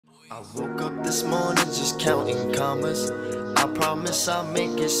Woke up this morning just counting commas. I promise I'll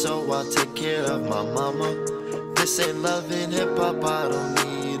make it, so I'll take care of my mama. This ain't love and hip hop, I don't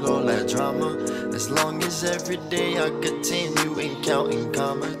need all that drama. As long as every day I continue in counting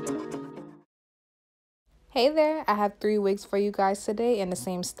commas. Hey there, I have 3 wigs for you guys today in the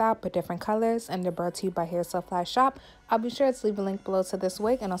same style but different colors, and they're brought to you by HairSoFlyShop. I'll be sure to leave a link below to this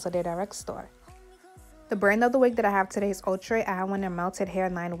wig and also their direct store. The brand of the wig that I have today is Outre. I have one of their melted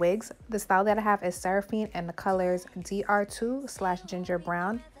hairline wigs. The style that I have is Seraphine and the colors DR2/ginger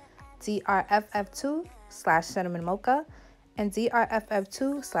brown, DRFF2/cinnamon mocha, and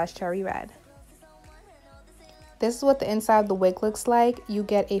DRFF2/cherry red. This is what the inside of the wig looks like. You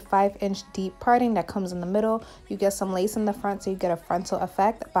get a 5-inch deep parting that comes in the middle. You get some lace in the front, so you get a frontal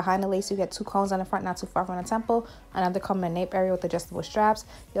effect. Behind the lace, you get 2 combs on the front, not too far from the temple. Another comb in the nape area with adjustable straps.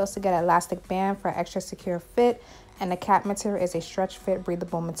 You also get an elastic band for extra secure fit. And the cap material is a stretch fit,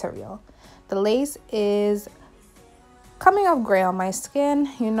 breathable material. The lace is coming off gray on my skin.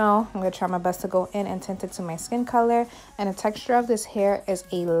 You know, I'm going to try my best to go in and tint it to my skin color. And the texture of this hair is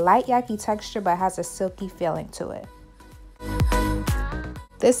a light yaki texture, but has a silky feeling to it.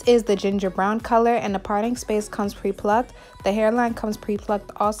 This is the ginger brown color, and the parting space comes pre-plucked. The hairline comes pre-plucked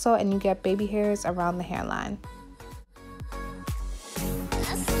also, and you get baby hairs around the hairline.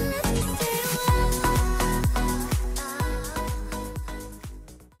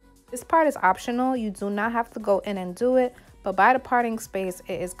 This part is optional. You do not have to go in and do it, but by the parting space,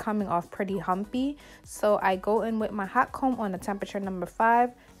 it is coming off pretty humpy. So I go in with my hot comb on the temperature number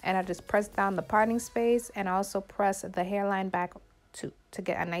 5, and I just press down the parting space, and I also press the hairline back to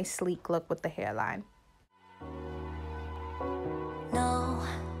get a nice sleek look with the hairline. No,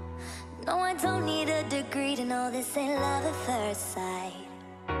 I don't need a degree to know this ain't love at first sight.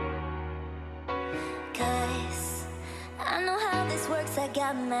 'Cause I know how this works, I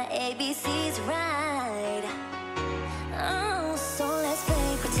got my ABCs right. Oh, so let's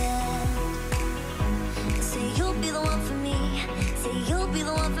play pretend. Say you'll be the one for me. Say you'll be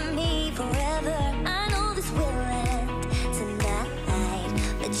the one for me forever. I know this will end tonight,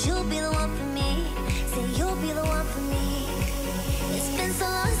 but you'll be the one for me. Say you'll be the one for me. It's been so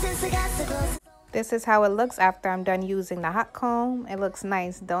long since I got so close. This is how it looks after I'm done using the hot comb. It looks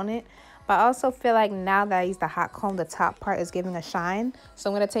nice, don't it? But I also feel like now that I use the hot comb, the top part is giving a shine. So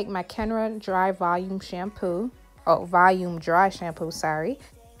I'm going to take my Kenra Dry Volume Shampoo. Oh, Volume Dry Shampoo, sorry.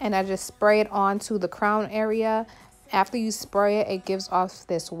 And I just spray it onto the crown area. After you spray it, it gives off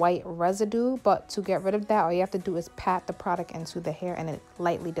this white residue. But to get rid of that, all you have to do is pat the product into the hair and it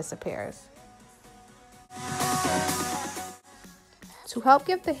lightly disappears. To help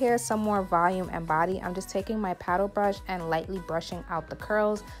give the hair some more volume and body, I'm just taking my paddle brush and lightly brushing out the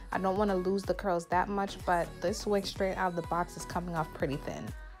curls. I don't want to lose the curls that much, but this wig straight out of the box is coming off pretty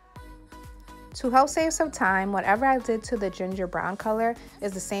thin. To help save some time, whatever I did to the ginger brown color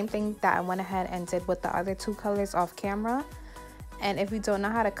is the same thing that I went ahead and did with the other 2 colors off camera. And if you don't know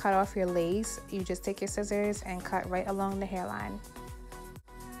how to cut off your lace, you just take your scissors and cut right along the hairline.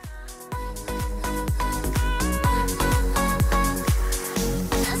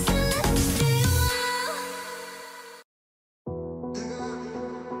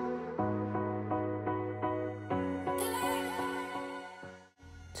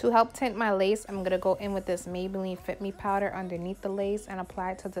 To help tint my lace, I'm going to go in with this Maybelline Fit Me powder underneath the lace and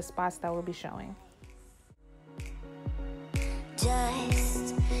apply it to the spots that will be showing.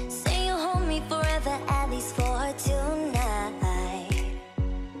 Just say you'll hold me forever, at least for tonight.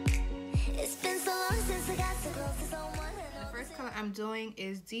 It's been so long since I got so close to someone. The first color I'm doing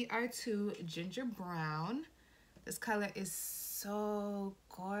is DR2 Ginger Brown. This color is so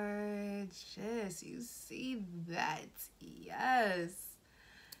gorgeous. You see that? Yes.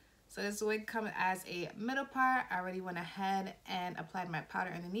 So this wig comes as a middle part. I already went ahead and applied my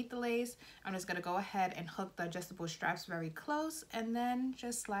powder underneath the lace. I'm just gonna go ahead and hook the adjustable straps very close and then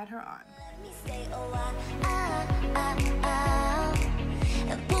just slide her on. Let me stay a while.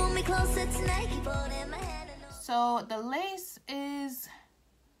 And pull me closer tonight. Keep holding my hand. So the lace is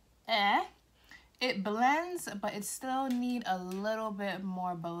it blends, but it still need a little bit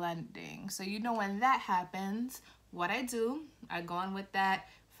more blending. So you know when that happens, what I do, I go on with that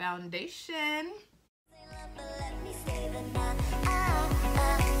foundation. Let me stay the night.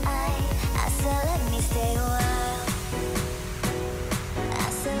 I said let me stay a while. I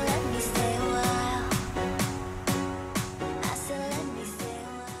said let me stay a while. I said let me stay a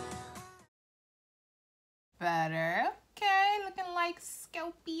while. Better. Okay, looking like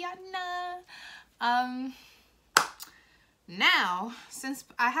Scopiana. Now, since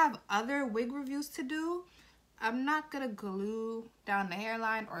I have other wig reviews to do, I'm not gonna glue down the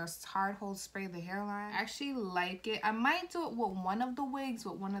hairline or hard hold spray the hairline. I actually like it. I might do it with one of the wigs,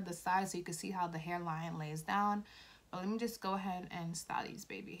 with one of the sides, so you can see how the hairline lays down. But let me just go ahead and style these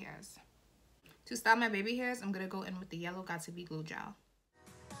baby hairs. To style my baby hairs, I'm gonna go in with the yellow Got2b glue gel.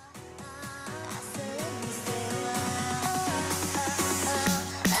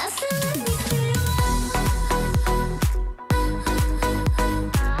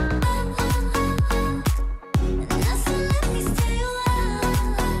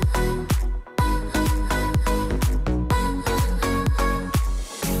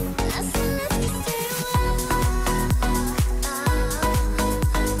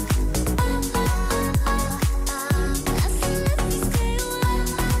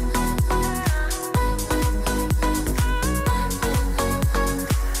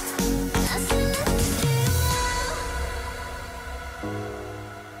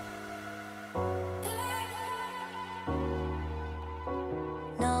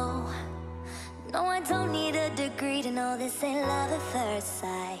 No, I don't need a degree to know this ain't love at first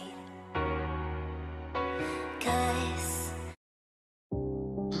sight. 'Cause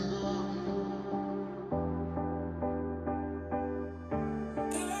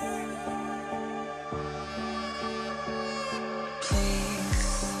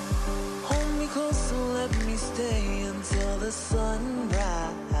Please hold me close and let me stay until the sunrise.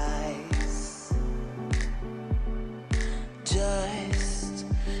 Just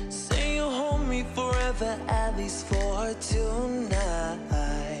say you'll hold me forever, at least for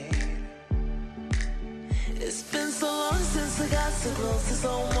tonight. It's been so long since I got so close to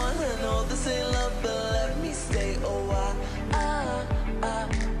someone. I know this ain't love, but let me stay a while.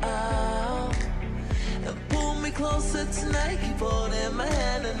 And pull me closer tonight, keep holding my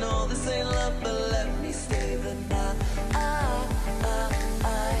hand. I know this ain't love, but let me stay the night.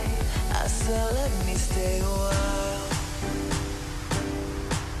 I said let me stay a while.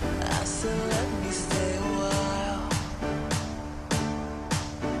 I said let me stay a while.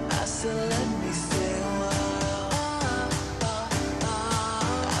 I said let me stay a while.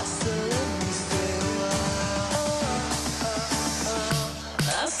 I said let me stay a while.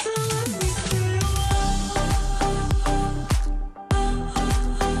 I said let me stay a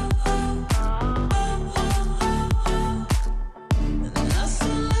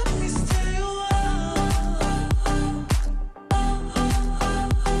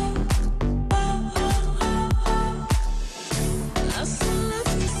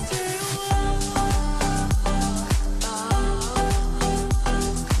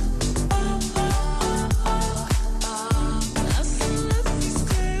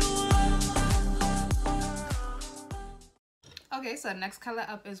Okay, so next color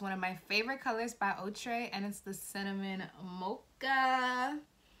up is one of my favorite colors by Outre, and it's the Cinnamon Mocha.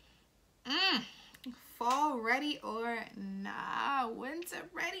 Fall ready or not? Winter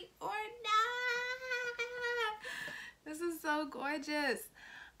ready or not? This is so gorgeous.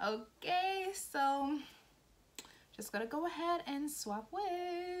 Okay, so just gonna go ahead and swap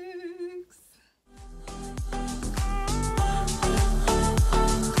wigs.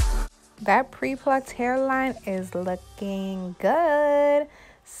 That pre-plucked hairline is looking good.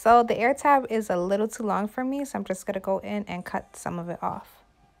 So the air tab is a little too long for me, so I'm just gonna go in and cut some of it off.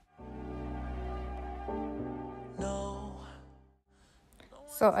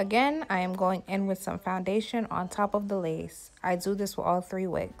 So again, I am going in with some foundation on top of the lace. I do this with all 3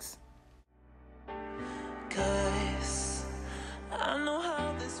 wigs.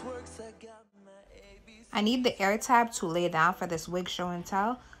 I need the air tab to lay down for this wig show and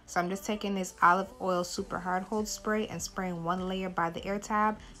tell. So I'm just taking this olive oil super hard hold spray and spraying 1 layer by the air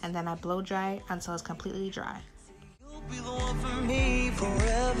tab, and then I blow dry until it's completely dry.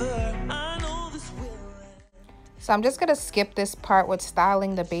 So I'm just gonna skip this part with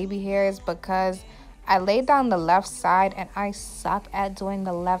styling the baby hairs because I laid down the left side and I suck at doing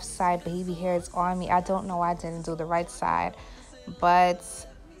the left side baby hairs on me. I don't know why I didn't do the right side, but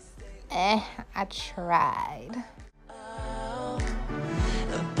I tried.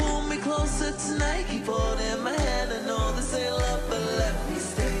 Closer tonight, keep holding my hand. I know this ain't love, but let me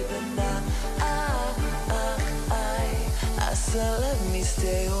stay the night. I said let me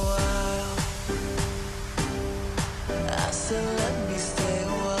stay a while. I said let me stay a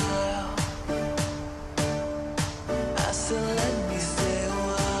while. I said let me stay a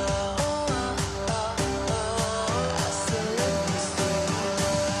while. I said let me stay a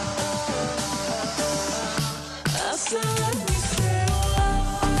while. I said let me stay a while.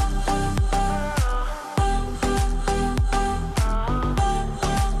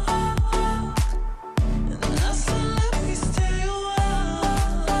 And I said let me stay a while.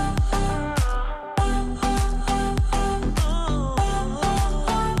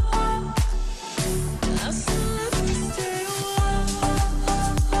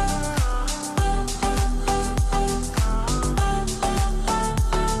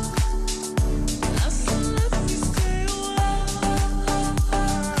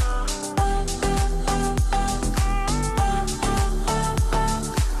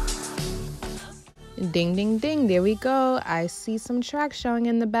 Ding, ding, ding. There we go. I see some tracks showing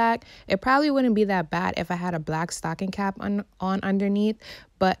in the back. It probably wouldn't be that bad if I had a black stocking cap on underneath,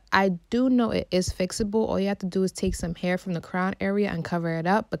 but I do know it is fixable. All you have to do is take some hair from the crown area and cover it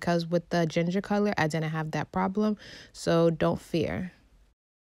up, because with the ginger color, I didn't have that problem. So don't fear.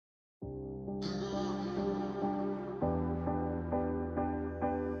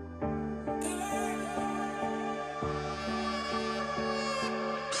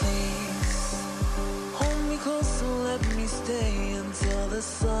 Stay until the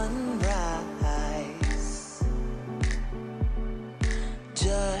sunrise.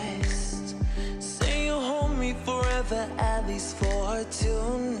 Just say you'll hold me forever, at least for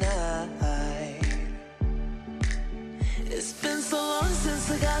tonight. It's been so long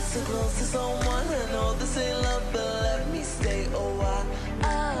since I got so close to someone. I know this ain't love, but let me stay a while.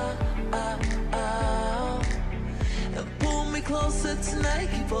 And pull me closer tonight,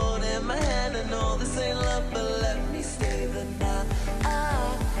 keep holding my hand. I know this ain't love, but let me stay the night.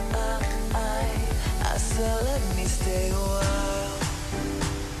 I said let me stay a while.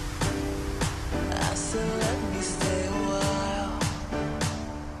 I said let me stay a while.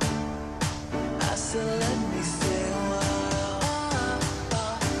 I said let me stay a while.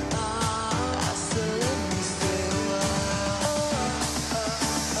 I said let me stay a while.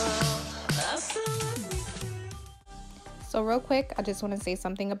 I said let me stay a while. So real quick, I just want to say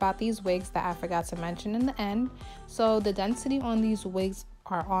something about these wigs that I forgot to mention in the end. So the density on these wigs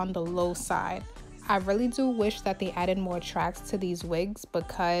are on the low side. I really do wish that they added more tracks to these wigs,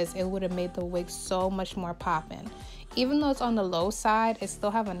 because it would have made the wig so much more poppin'. Even though it's on the low side, it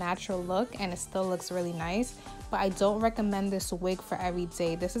still have a natural look and it still looks really nice. But I don't recommend this wig for every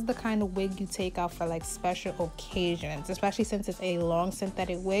day. This is the kind of wig you take out for like special occasions, especially since it's a long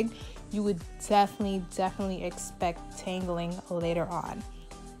synthetic wig. You would definitely expect tangling later on.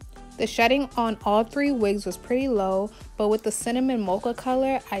 The shedding on all three wigs was pretty low, but with the cinnamon mocha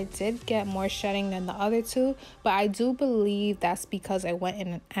color, I did get more shedding than the other two, but I do believe that's because I went in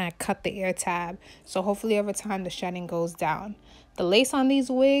and I cut the ear tab. So hopefully over time the shedding goes down. The lace on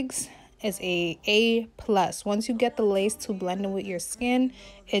these wigs is A+. Once you get the lace to blend in with your skin,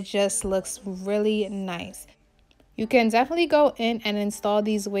 it just looks really nice. You can definitely go in and install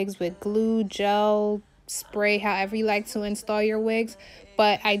these wigs with glue, gel, spray, however you like to install your wigs,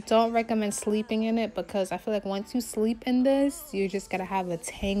 but I don't recommend sleeping in it, because I feel like once you sleep in this, you're just gonna have a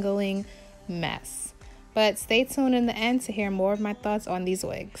tangling mess. But stay tuned in the end to hear more of my thoughts on these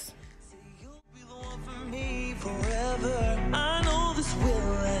wigs. I know this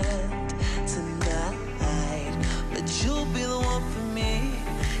will end tonight, but you'll be the one for me.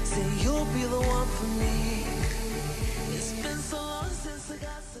 Say you'll be the one for me. It's been so long since I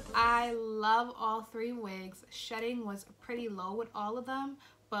got so close. I love all three wigs. Shedding was pretty low with all of them,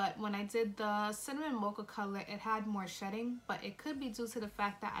 but when I did the cinnamon mocha color, it had more shedding, but it could be due to the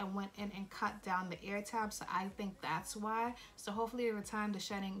fact that I went in and cut down the ear tab, so I think that's why. So hopefully over time the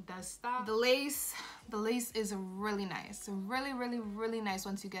shedding does stop. The lace is really nice. Really nice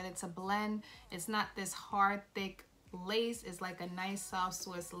once you get it to blend. It's not this hard, thick lace. It's like a nice soft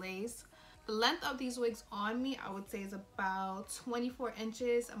Swiss lace. The length of these wigs on me, I would say, is about 24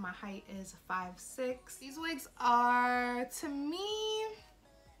 inches. And my height is 5'6". These wigs are, to me,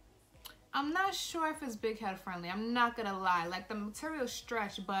 I'm not sure if it's big head friendly. I'm not gonna lie. Like, the material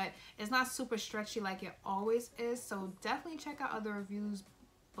stretch, but it's not super stretchy like it always is. So definitely check out other reviews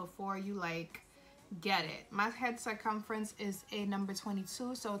before you like get it. My head circumference is a number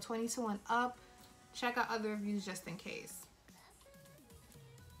 22, so 22 and up. Check out other reviews just in case.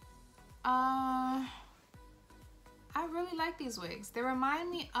 I really like these wigs. They remind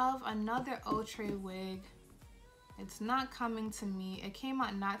me of another Outre wig. It's not coming to me. It came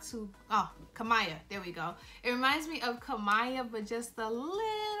out not too... Oh, Kamaya. There we go. It reminds me of Kamaya, but just a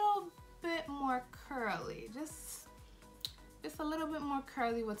little bit more curly. Just a little bit more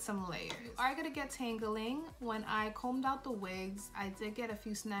curly with some layers. You are going to get tangling. When I combed out the wigs, I did get a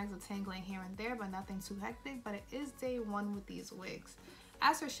few snags of tangling here and there, but nothing too hectic. But it is day one with these wigs.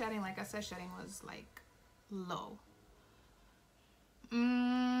 As for shedding, like I said, shedding was like low.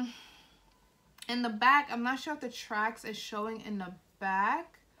 In the back, I'm not sure if the tracks is showing in the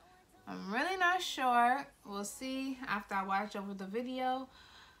back. I'm really not sure. We'll see after I watch over the video.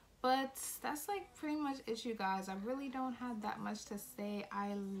 But that's like pretty much it, you guys. I really don't have that much to say.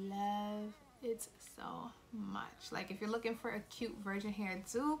 I love it so much. Like, if you're looking for a cute virgin hair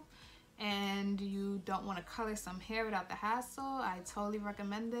dupe and you don't want to color some hair without the hassle, I totally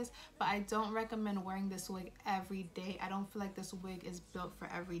recommend this. But I don't recommend wearing this wig every day. I don't feel like this wig is built for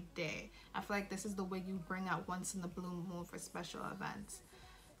every day. I feel like this is the wig you bring out once in the blue moon for special events.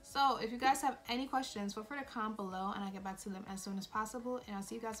 So if you guys have any questions, feel free to comment below and I'll get back to them as soon as possible. And I'll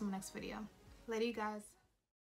see you guys in the next video. Later, you guys.